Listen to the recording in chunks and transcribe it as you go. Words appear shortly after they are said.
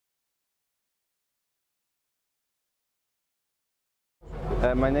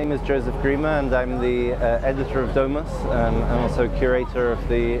My name is Joseph Grima, and I'm the editor of Domus and also curator of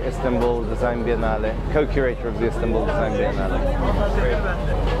the Istanbul Design Biennale, co-curator of the Istanbul Design Biennale.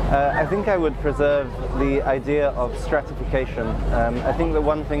 I think I would preserve the idea of stratification. I think the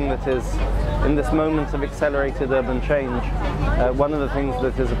one thing that is, in this moment of accelerated urban change, one of the things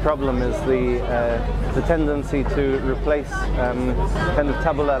that is a problem is the tendency to replace kind of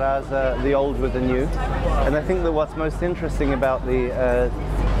tabula rasa, the old with the new. And I think that what's most interesting about the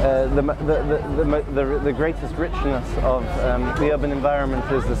greatest richness of the urban environment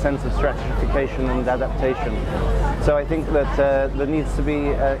is the sense of stratification and adaptation. So I think that there needs to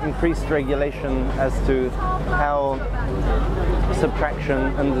be increased regulation as to how subtraction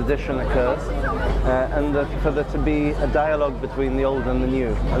and addition occurs, and for there to be a dialogue between the old and the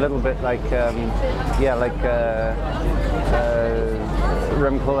new, a little bit like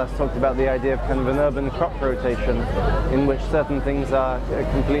Rem Koolhaas talked about the idea of kind of an urban crop rotation in which certain things are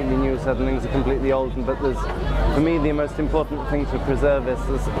completely new, certain things are completely old, but for me the most important thing to preserve is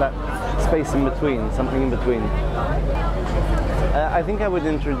that space in between, something in between. I think I would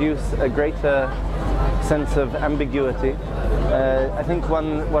introduce a greater sense of ambiguity. I think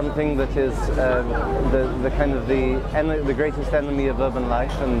one thing that is the greatest enemy of urban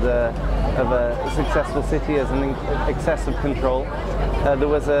life and of a successful city is an excessive control.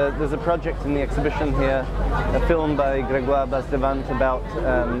 There's a project in the exhibition here, a film by Grégoire Basdevant about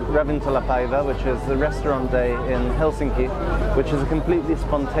Ravintola Paiva, which is the restaurant day in Helsinki, which is a completely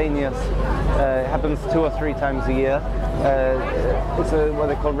spontaneous, happens 2 or 3 times a year. It's what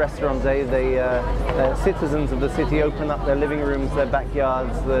they call restaurant day. Citizens of the city open up their living rooms, their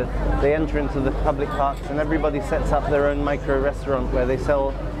backyards, they enter into the public parks, and everybody sets up their own micro restaurant where they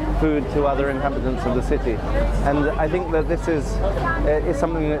sell food to other inhabitants of the city. And I think that this is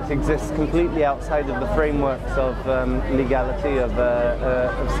something that exists completely outside of the frameworks of legality, of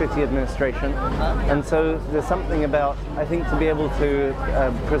city administration. And so there's something about, I think, to be able to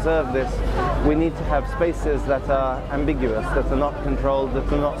preserve this, we need to have spaces that are ambiguous, that are not controlled,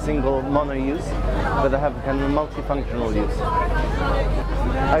 that are not single mono-use, but that have kind of multifunctional use.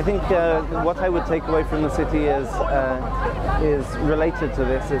 I think what I would take away from the city is related to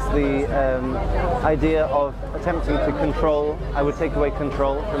this, is the idea of attempting to control. I would take away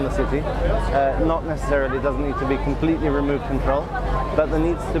control from the city. Not necessarily, doesn't need to be completely remove control, but there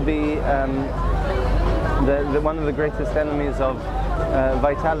needs to be one of the greatest enemies of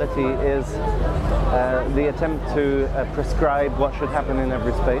vitality is the attempt to prescribe what should happen in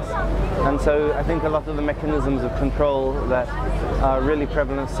every space. And so I think a lot of the mechanisms of control that are really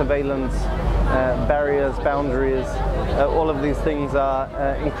prevalent, surveillance, barriers, boundaries, all of these things are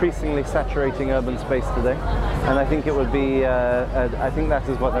increasingly saturating urban space today. And I think it would be, I think that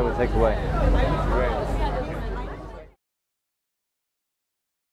is what I would take away.